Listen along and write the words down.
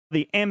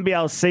The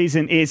NBL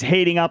season is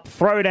heating up.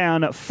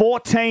 Throwdown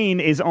 14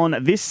 is on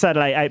this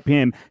Saturday, 8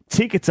 p.m.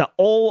 Tickets are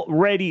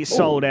already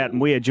sold out,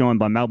 and we are joined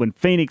by Melbourne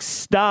Phoenix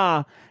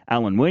star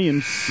Alan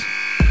Williams.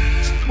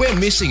 We're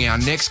missing our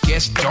next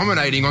guest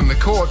dominating on the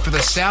court for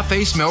the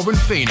Southeast Melbourne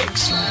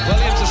Phoenix.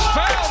 Williams has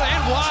fouled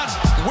and won.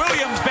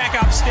 Williams back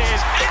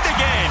upstairs and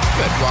again.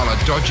 But while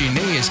a dodgy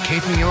knee is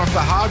keeping him off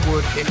the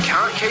hardwood, it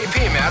can't keep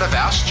him out of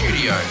our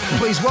studio.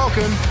 Please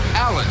welcome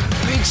Alan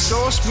Big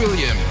Sauce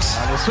Williams.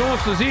 The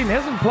Sauce is in,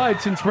 hasn't played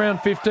since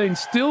round 15,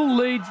 still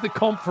leads the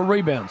comp for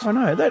rebounds. I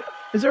know.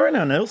 Is there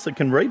anyone else that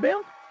can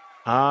rebound?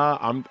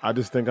 I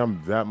just think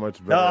I'm that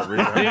much better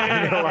at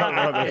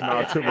rebounding. There's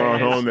not too much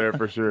home there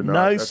for sure. No,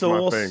 that's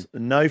Sauce,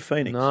 no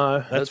Phoenix.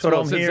 No, that's what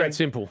I'm hearing. It's that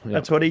simple. Yep.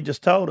 That's what he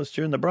just told us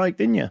during the break,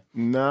 didn't you?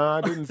 No,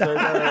 I didn't say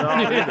that at all.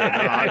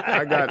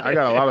 No, I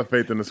got a lot of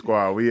faith in the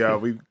squad. We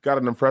got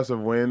an impressive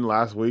win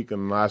last week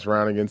and last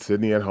round against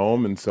Sydney at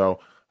home, and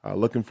so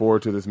looking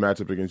forward to this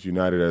matchup against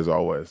United as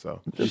always.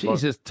 So,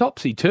 Jesus,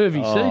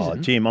 topsy-turvy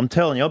season. Jim, I'm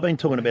telling you, I've been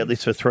talking about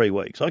this for 3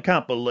 weeks. I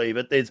can't believe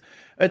it.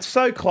 It's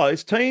so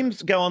close.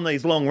 Teams go on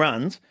these long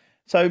runs.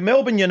 So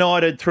Melbourne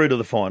United through to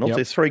the finals. Yep.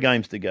 There's 3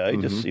 games to go.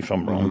 Just if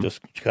I'm wrong,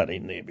 just cut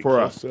in there. For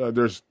us,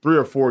 there's 3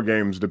 or 4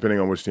 games depending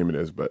on which team it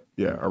is, but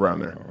yeah, around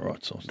there. All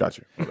right, Sauce.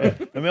 Gotcha.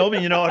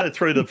 Melbourne United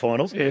through to the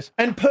finals. Yes.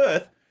 And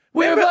Perth.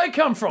 Where have they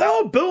come from? They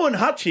were booing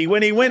Hutchie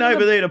when he went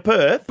over there to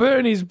Perth.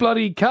 Burn his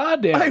bloody car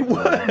down. They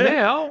were.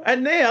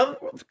 Now,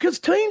 because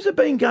teams have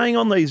been going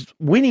on these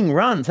winning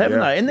runs, haven't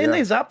they? And then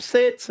there's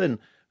upsets, and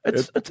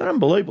it's an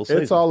unbelievable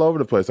season. It's all over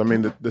the place. I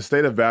mean, the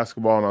state of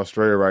basketball in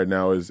Australia right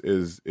now is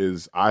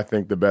I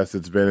think the best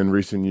it's been in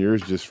recent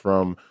years, just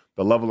from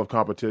the level of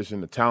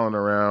competition, the talent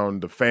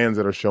around, the fans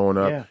that are showing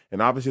up,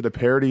 and obviously the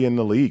parity in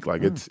the league.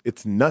 Like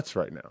it's nuts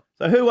right now.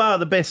 So who are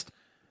the best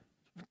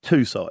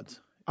 2 sides?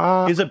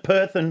 Is it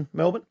Perth and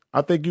Melbourne?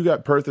 I think you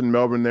got Perth and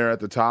Melbourne there at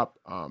the top.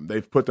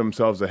 They've put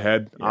themselves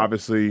ahead. Yeah.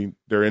 Obviously,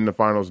 they're in the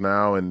finals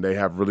now, and they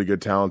have really good,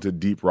 talented,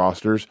 deep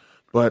rosters.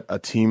 But a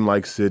team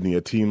like Sydney,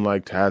 a team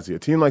like Tassie, a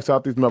team like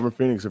Southeast Melbourne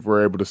Phoenix, if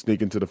we're able to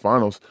sneak into the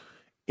finals,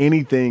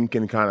 anything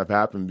can kind of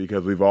happen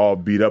because we've all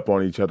beat up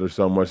on each other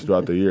so much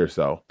throughout the year.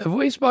 So, have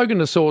we spoken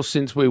to Sauce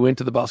since we went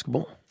to the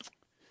basketball?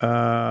 We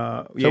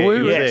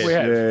have.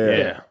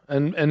 Yeah.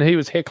 And he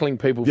was heckling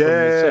people from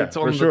the seats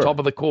on the top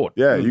of the court.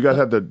 Yeah, you guys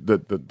had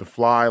the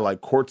fly like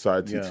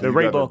courtside seats. The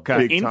Reebok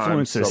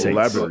influencer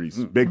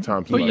celebrities, big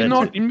time. But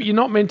you're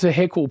not meant to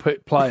heckle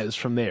players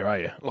from there, are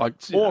you?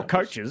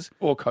 Coaches.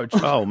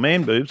 Oh,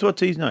 man boobs.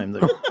 What's his name?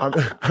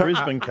 The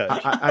Brisbane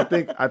coach. I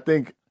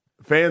think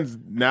fans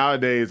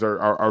nowadays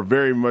are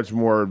very much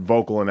more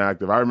vocal and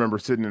active. I remember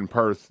sitting in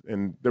Perth,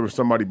 and there was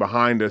somebody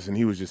behind us, and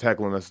he was just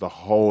heckling us the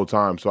whole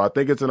time. So I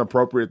think it's an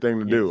appropriate thing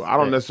to do. I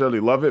don't necessarily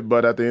love it,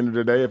 but at the end of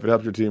the day, if it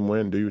helps your team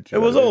win, do what you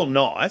It was all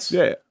nice.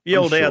 Yeah.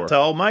 Yelled out to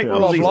old mate.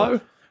 What was he?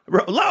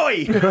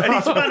 Lowy! And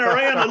he spun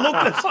around and looked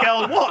at us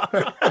going,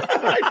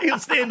 what? He'll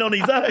stand on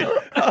his own.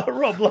 Oh,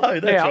 Rob Lowe,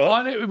 that's right.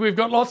 I know, we've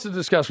got lots to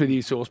discuss with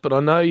you, Sauce, but I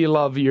know you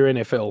love your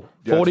NFL.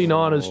 Yes.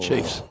 49ers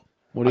Chiefs.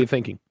 What are you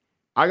thinking?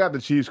 I got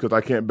the Chiefs because I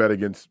can't bet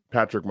against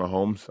Patrick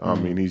Mahomes. I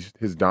mean,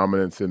 his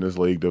dominance in this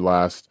league the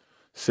last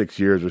 6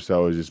 years or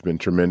so has just been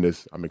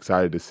tremendous. I'm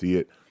excited to see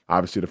it.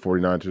 Obviously, the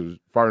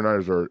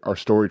 49ers are a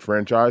storied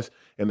franchise.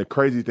 And the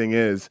crazy thing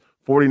is,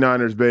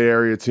 49ers Bay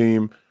Area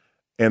team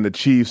and the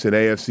Chiefs and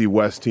AFC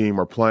West team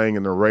are playing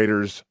in the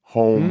Raiders'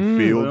 home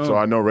field. Wow. So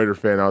I know Raider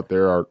fan out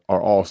there are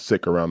all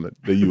sick around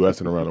the U.S.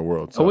 and around the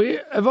world. So.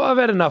 I've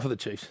had enough of the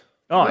Chiefs.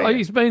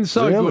 He's been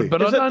so good,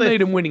 but I don't need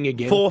him winning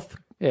again. 4th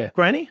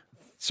Granny?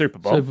 Super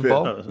Bowl.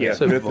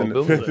 Fifth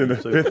in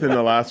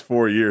the last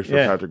 4 years for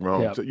Patrick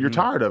Mahomes. Yeah. So you're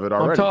tired of it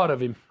already. I'm tired of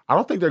him. I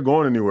don't think they're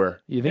going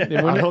anywhere. You think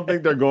I don't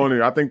think they're going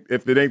anywhere. I think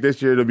if it ain't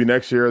this year, it'll be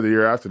next year or the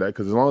year after that,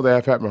 because as long as they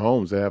have Pat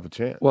Mahomes, they have a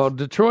chance. Well,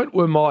 Detroit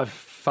were my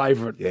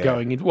favourite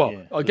going into going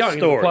into the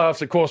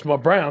playoffs, of course, my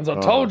Browns. I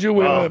told you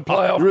we were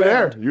playoff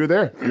bound. You were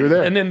there.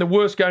 And then the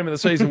worst game of the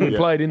season we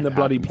played in the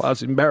bloody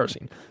playoffs,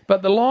 embarrassing.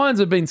 But the Lions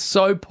have been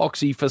so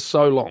poxy for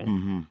so long.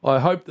 Mm-hmm. I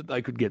hope that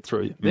they could get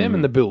through. Them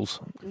and the Bills.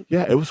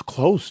 Yeah, it was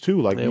close,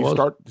 too. Like, you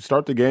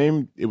start the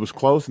game, it was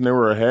close, and they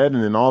were ahead,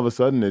 and then all of a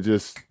sudden it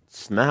just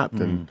snapped.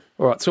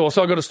 All right, so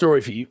I got a story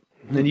for you,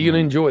 and you're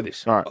going to enjoy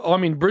this. All right.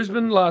 I'm in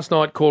Brisbane last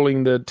night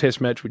calling the test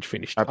match, which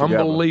finished.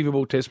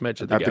 Unbelievable test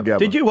match at the Gabba.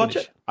 Did you watch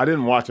it? I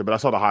didn't watch it, but I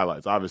saw the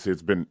highlights. Obviously,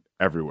 it's been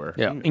everywhere.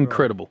 Yeah,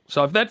 incredible.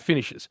 So if that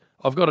finishes,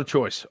 I've got a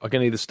choice. I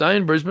can either stay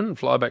in Brisbane and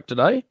fly back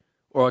today,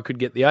 or I could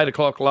get the 8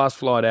 o'clock last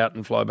flight out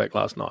and fly back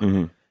last night.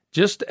 Mm-hmm.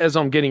 Just as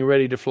I'm getting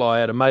ready to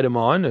fly out, a mate of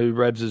mine who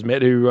Rabs has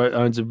met, who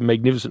owns a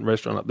magnificent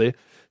restaurant up there,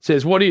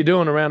 says, "What are you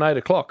doing around 8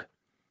 o'clock?"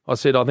 I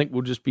said, "I think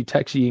we'll just be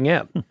taxiing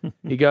out."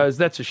 He goes,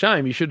 "That's a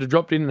shame. You should have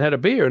dropped in and had a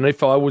beer. And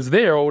if I was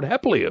there, I would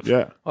happily have."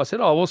 Yeah. I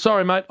said, "Oh, well,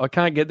 sorry, mate. I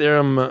can't get there.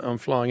 I'm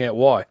flying out."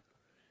 Why?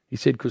 He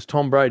said, "Because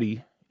Tom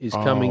Brady is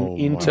coming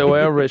into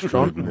our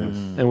restaurant,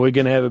 and we're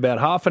going to have about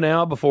half an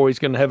hour before he's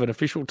going to have an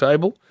official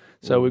table.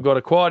 So we've got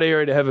a quiet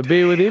area to have a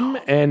beer with him,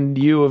 and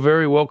you are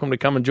very welcome to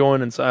come and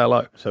join and say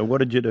hello. So what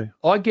did you do?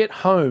 I get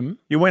home.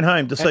 You went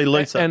home to see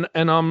Lisa.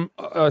 And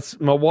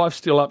my wife's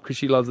still up because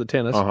she loves the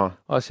tennis.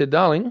 I said,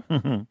 darling,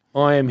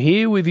 I am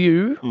here with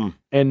you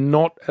and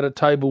not at a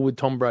table with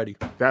Tom Brady.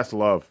 That's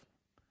love.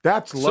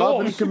 That's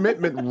love and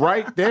commitment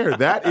right there.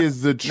 That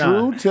is the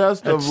true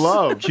test of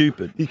love.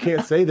 Stupid. He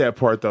can't say that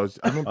part, though.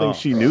 I don't think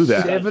she knew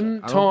that.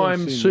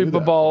 7-time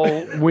Super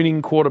Bowl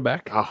winning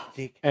quarterback.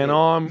 And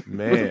I'm...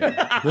 Man.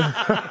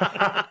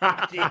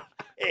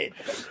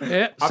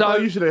 Yeah, I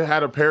thought you should have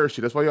had a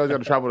parachute. That's why you always got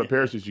to travel with a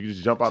parachute. You can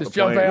just jump out the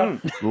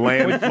plane,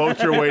 land, float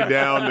your way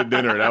down to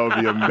dinner. That would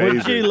be amazing.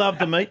 Would you love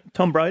to meet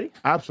Tom Brady?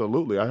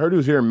 Absolutely. I heard he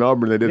was here in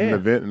Melbourne. They did an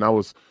event, and I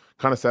was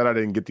kind of sad I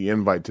didn't get the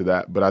invite to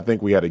that, but I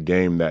think we had a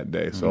game that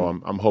day, so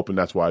I'm hoping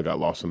that's why I got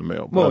lost in the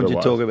mail. What would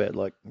you talk about?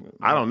 Like,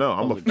 I don't know.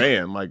 I'm a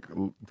fan. Like,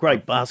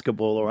 great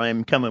basketballer I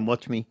am. Come and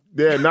watch me.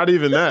 Yeah, not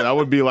even that. I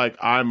would be like,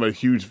 I'm a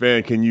huge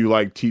fan. Can you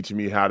like teach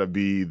me how to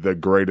be the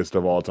greatest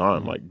of all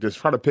time? Like, just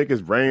try to pick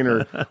his brain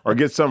or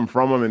get something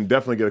from him, and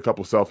definitely get a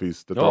couple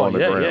selfies to throw on the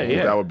gram.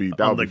 Yeah. That would be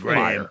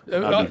fire.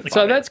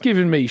 So that's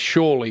given me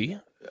surely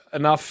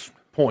enough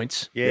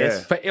points.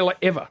 Yes. For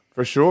ever.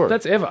 For sure.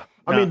 That's ever.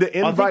 I mean, the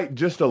invite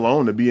just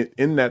alone to be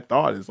in that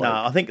thought is like...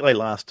 No, I think they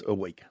last a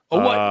week. A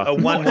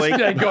week? 1 week.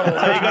 They got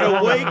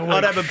a week.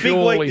 I'd have a big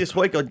Surely. week this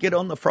week. I'd get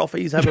on the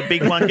frothies, have a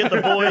big one, get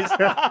the boys.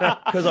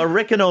 Because I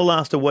reckon it'll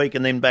last a week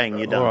and then bang,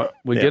 you're done. All right,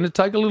 we're going to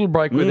take a little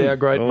break with our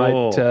great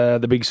mate,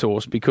 the Big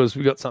Sauce, because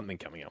we've got something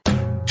coming up.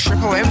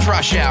 Triple M's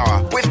Rush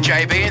Hour with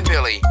JB and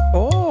Billy.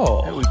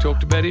 Oh. We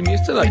talked about him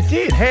yesterday. We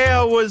did.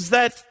 How was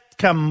that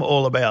come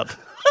all about?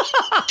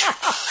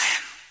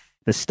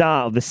 The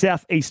star of the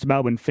Southeast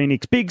Melbourne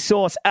Phoenix, Big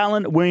Sauce,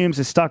 Alan Williams,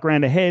 is stuck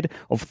around ahead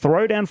of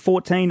Throwdown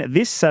 14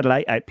 this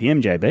Saturday, 8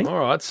 p.m, JB. All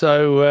right,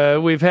 so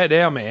we've had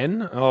our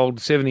man, old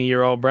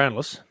 70-year-old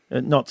Brownless.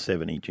 Not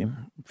 70,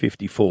 Jim.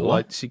 54.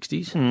 Late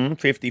 60s.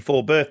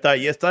 54 birthday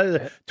yesterday,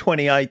 the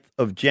 28th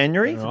of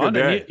January.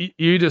 Right, and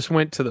you just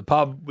went to the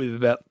pub with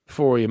about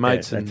 4 of your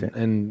mates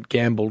and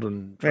gambled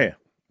and... Yeah.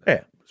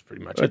 That's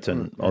pretty much It's it.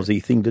 an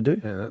Aussie thing to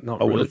do. Yeah,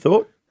 not I really. would have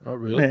thought. Not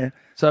really. Yeah.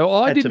 So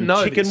I Had didn't some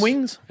know chicken this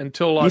wings?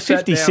 until I You're sat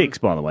 56,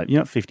 down. by the way.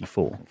 You're not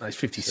 54. No, he's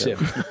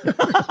 57.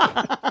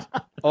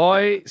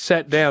 I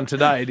sat down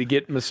today to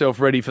get myself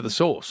ready for the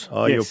sauce.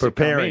 Oh, you're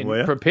preparing, were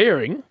you?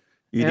 Preparing.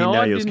 You didn't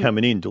know you was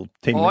coming in until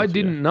 10 minutes I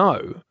didn't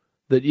know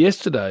that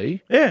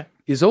yesterday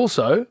is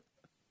also...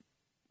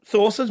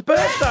 Sauce's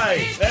birthday.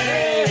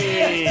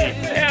 Hey!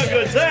 How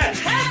good's that?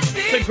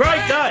 It's a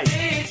great day.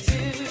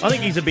 I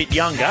think he's a bit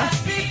younger.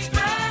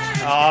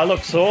 Oh, look,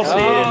 Sauce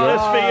here.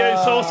 Just for you,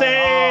 Sauce.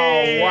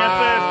 Hey,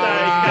 birthday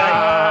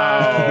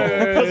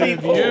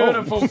cake.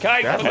 Beautiful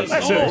cake for the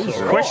That's sauce.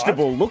 a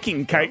questionable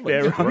looking cake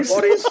there, Rose.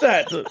 What is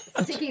that?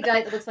 Sticky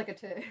date that looks like a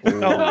turd.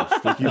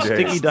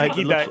 Sticky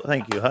date.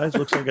 Thank you, Hose.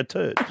 Looks like a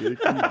turd.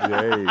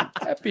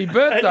 Happy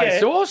birthday,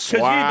 Sauce.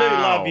 Because you do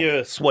love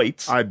your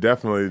sweets. I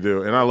definitely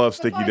do. And I love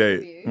Sticky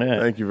Date. Yeah.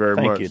 Thank you very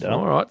much. Thank you, darling.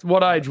 All right.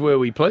 What age were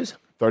we, please?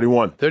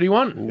 31.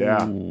 31.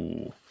 Yeah.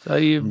 So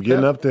you're I'm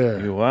getting up there.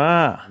 You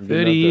are.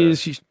 30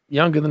 years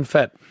younger than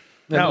fat.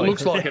 And No, it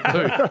looks like it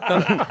too.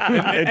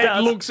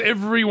 It looks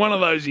every one of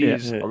those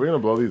years. Are we going to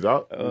blow these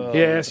out?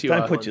 Yes, you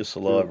Don't are. put your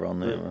saliva on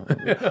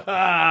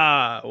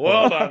there.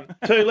 Well done.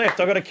 2 left.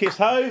 I've got to kiss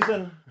Hose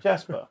and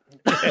Jasper.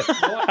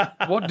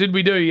 What did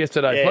we do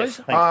yesterday, please?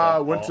 Thanks, I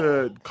mate. went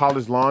to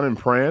College Lawn in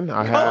Pran.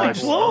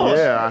 College Lawn?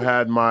 Yeah, I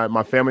had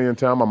my family in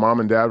town. My mom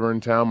and dad were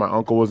in town. My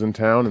uncle was in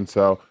town. And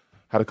so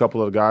had a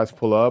couple of guys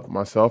pull up,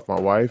 myself, my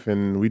wife,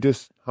 and we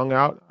just hung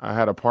out. I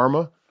had a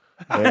Parma.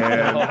 And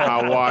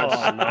I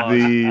watched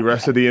the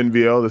rest of the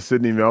NBL, the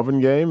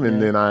Sydney-Melbourne game,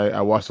 and then I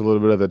watched a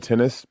little bit of the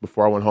tennis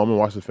before I went home and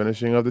watched the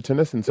finishing of the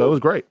tennis, and so it was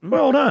great.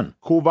 Well done.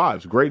 Cool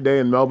vibes. Great day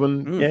in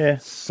Melbourne. Yeah.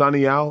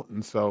 Sunny out,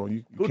 and so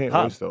you can't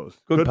pub. waste those.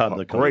 Good pub,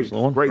 the College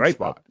Lawn. Great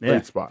spot. Yeah.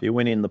 Great spot. If you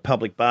went in the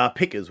public bar,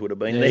 Pickers would have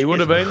been there. He would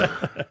have been.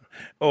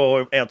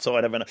 Or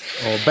outside having a...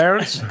 Or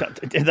Barrett's.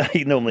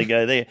 They normally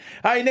go there.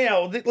 Hey,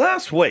 now,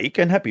 last week,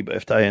 and happy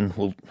birthday, and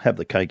we'll have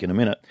the cake in a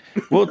minute,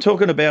 we were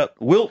talking about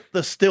Wilt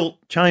the Stilt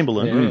Chamberlain.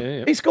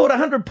 Yeah. He scored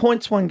 100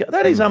 points one game.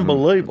 That is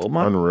unbelievable,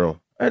 mate.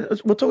 Unreal.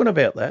 We're talking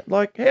about that.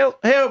 Like,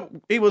 how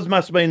he must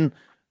have been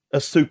a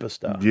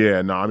superstar.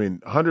 Yeah, no, I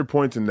mean, 100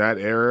 points in that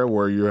era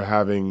where you're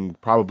having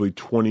probably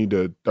 20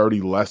 to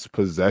 30 less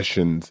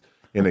possessions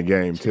in a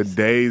game.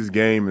 Today's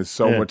game is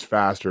so much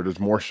faster. There's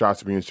more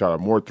shots being shot,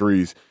 more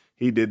threes.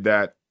 He did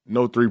that,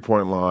 no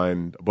three-point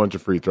line, a bunch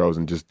of free throws,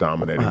 and just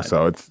dominating. Right.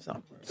 So it's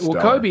Well,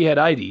 stellar. Kobe had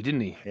 80,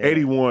 didn't he?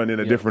 81 in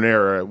a different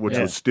era, which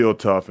was still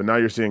tough. And now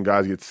you're seeing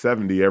guys get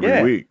 70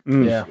 every week.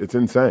 Yeah. It's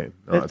insane.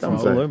 No, That's it's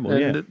insane. unbelievable,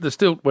 And yeah. the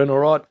stilt went all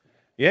right.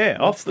 Yeah,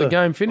 off The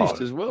game finished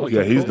as well.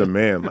 Yeah, he's the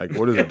man. Like,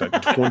 what is it?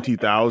 Like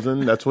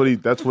 20,000? That's what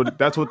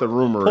the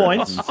rumor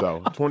Points. is. And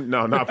so 20,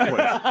 no, not points.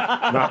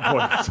 Not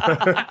points.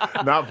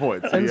 Not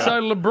points. And yeah.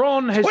 so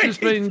LeBron has just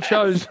been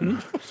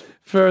chosen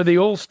for the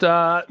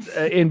All-Star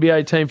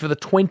NBA team for the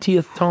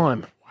 20th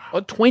time.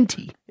 Like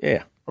 20.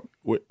 Yeah.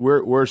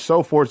 We're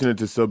so fortunate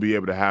to still be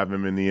able to have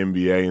him in the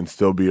NBA and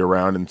still be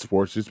around in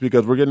sports just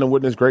because we're getting to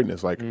witness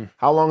greatness. Like,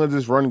 how long is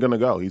this run going to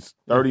go? He's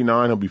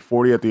 39. He'll be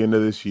 40 at the end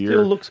of this year.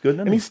 Still looks good,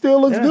 doesn't and he? he still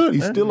looks Yeah, good.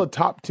 He's yeah. still a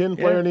top 10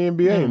 player in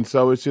the NBA. And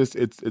so it's just,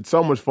 it's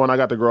so much fun. I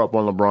got to grow up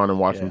on LeBron and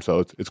watch him. So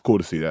it's cool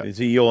to see that. Is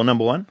he your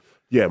number one?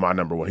 Yeah, my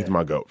number one. He's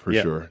my GOAT for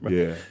sure.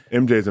 Yeah.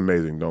 MJ's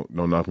amazing. Don't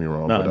knock me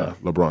wrong. No,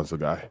 LeBron's the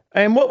guy.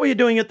 And what were you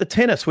doing at the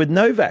tennis with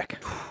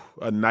Novak?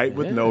 A night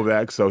with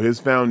Novak. So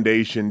his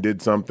foundation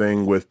did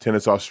something with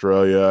Tennis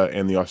Australia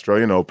and the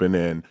Australian Open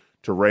and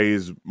to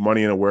raise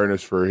money and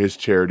awareness for his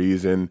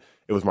charities. And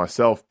it was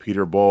myself,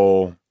 Peter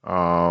Bowl,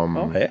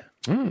 Georgia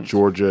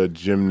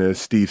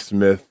gymnast, Steve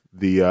Smith,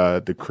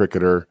 the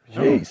cricketer.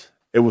 Jeez.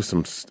 It was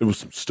some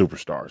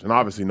superstars, and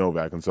obviously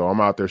Novak. And so I'm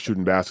out there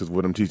shooting baskets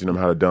with him, teaching him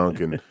how to dunk,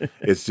 and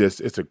it's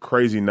a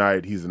crazy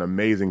night. He's an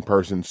amazing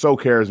person, so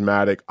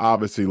charismatic.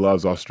 Obviously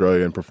loves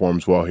Australia and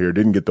performs well here.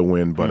 Didn't get the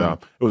win, but it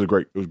was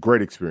a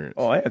great experience.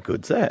 Oh, how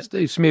good's that?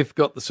 Steve Smith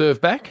got the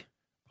serve back.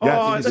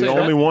 Yes, he's the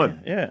only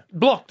one. Yeah.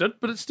 Blocked it,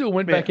 but it still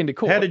went back into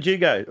court. How did you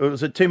go?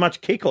 Was it too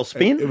much kick or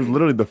spin? It was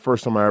literally the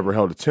first time I ever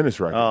held a tennis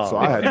racket, so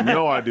I had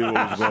no idea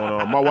what was going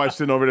on. My wife's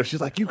sitting over there. She's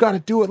like, "You got to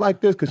do it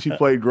like this," because she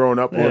played growing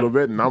up a little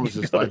bit, and I was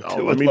just like, "Oh,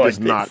 let me like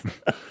just not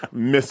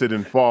miss it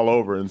and fall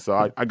over." And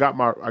so I got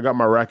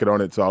my racket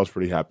on it, so I was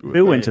pretty happy with it.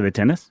 Bill went to the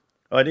tennis.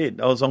 I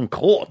did. I was on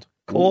court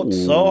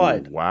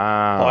side.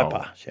 Wow,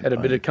 Piper. Had a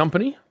bit of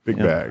company. big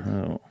bag.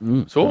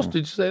 Sauce, did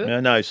you say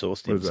that? No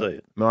sauce. Didn't see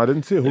it. No, I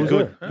didn't see it. Who was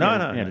there?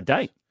 No. He had a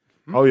date.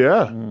 Oh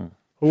yeah,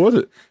 who was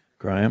it?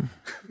 Graham.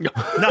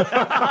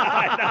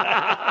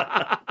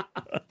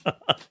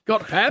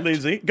 Got papped.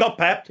 Lizzie. Got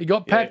papped. He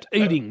got papped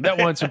eating. That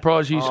won't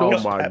surprise you, Oh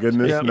Sauce. my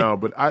goodness, no!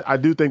 But I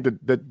do think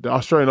that the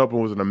Australian Open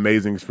was an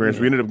amazing experience.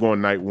 We ended up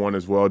going night one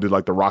as well. Did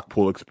like the rock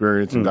pool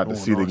experience and got to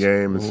see the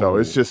game, and so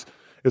it's just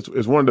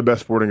it's one of the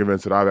best sporting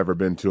events that I've ever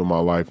been to in my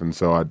life, and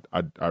so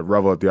I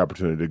revel at the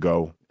opportunity to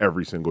go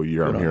every single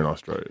year. I'm here in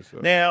Australia. So.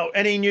 Now,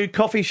 any new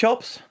coffee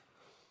shops?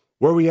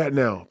 Where are we at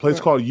now? A place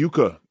called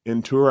Yucca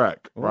in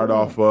Turak, right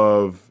off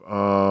of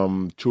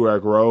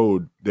Turak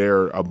Road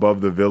there above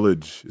the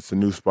village. It's a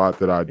new spot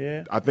that I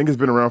think it's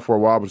been around for a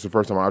while, but it's the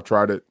first time I've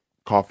tried it.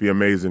 Coffee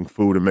amazing,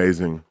 food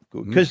amazing.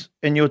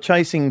 And you're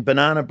chasing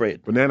banana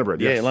bread. Banana bread,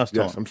 yes. Yeah, last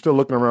time. Yes, I'm still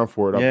looking around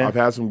for it. Yeah. I've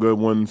had some good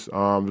ones.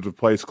 There's a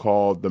place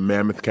called the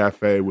Mammoth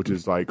Cafe, which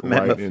is like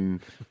right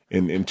in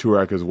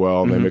Turak as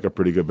well. They make a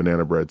pretty good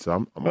banana bread,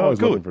 so I'm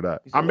always looking for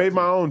that. I made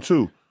my own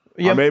too.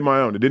 I made my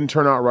own. It didn't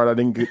turn out right. I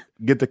didn't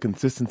get the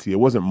consistency. It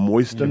wasn't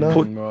moist enough.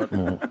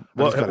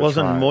 Well, it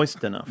wasn't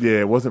moist enough. Yeah,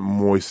 it wasn't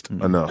moist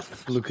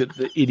enough. Look at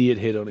the idiot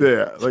head on it.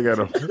 Yeah, look at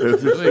him.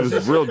 It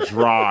was real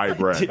dry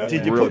bread.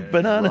 Did you put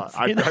bananas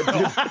in it?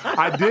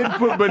 I did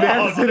put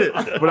bananas in it,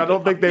 but I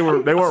don't think they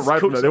weren't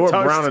ripe enough. They weren't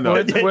brown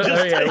enough.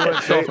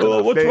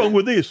 What's wrong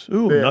with this?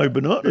 Oh, no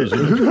bananas.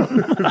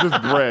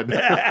 Just bread.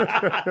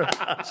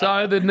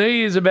 So the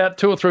knee is about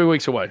 2 or 3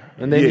 weeks away,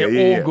 and then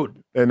you're all good.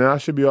 And then I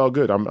should be all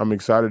good. I'm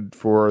excited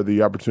for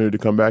the opportunity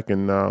to come back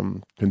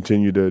and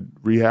continue to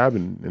rehab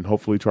and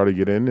hopefully try to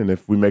get in. And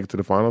if we make it to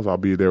the finals, I'll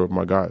be there with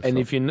my guys. And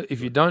if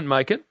you don't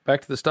make it,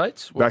 back to the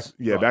States? Back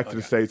to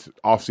the States,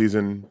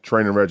 off-season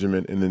training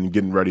regimen, and then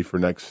getting ready for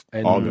next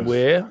August. And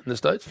where in the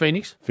States?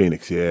 Phoenix?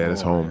 Phoenix,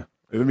 that's home.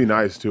 It'll be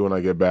nice, too, when I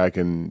get back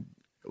in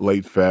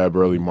late Feb,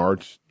 early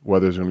March.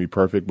 Weather's going to be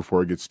perfect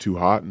before it gets too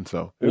hot, and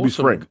so it'll be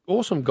spring.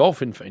 Awesome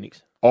golf in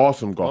Phoenix.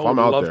 Awesome golf. I'm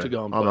out love there. to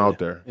go and I'm play out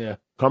there. there. Yeah.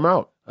 Come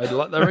out. They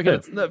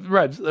reckon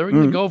Rabs, they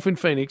reckon the golf in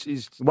Phoenix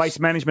is Waste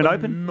Management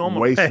Open?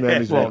 phenomenal. Waste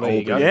Management There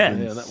you go. Open. Yeah.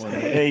 That one.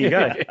 There you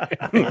go.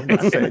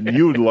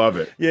 You would love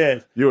it. Yeah.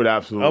 You would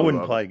absolutely I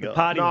wouldn't love play it. golf.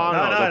 Party.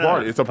 No,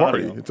 it's a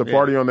party. It's a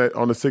party on the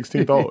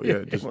 16th hole.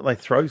 Yeah, just Well, they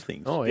throw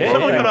things. Oh, yeah.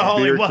 Someone got a hole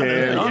beer in one.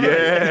 cans.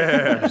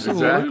 Yeah,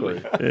 Absolutely.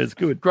 exactly. It's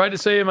good. Great to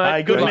see you, mate.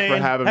 Hey, good Thanks man.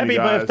 for having Happy me,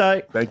 guys.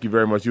 birthday. Thank you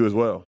very much. You as well.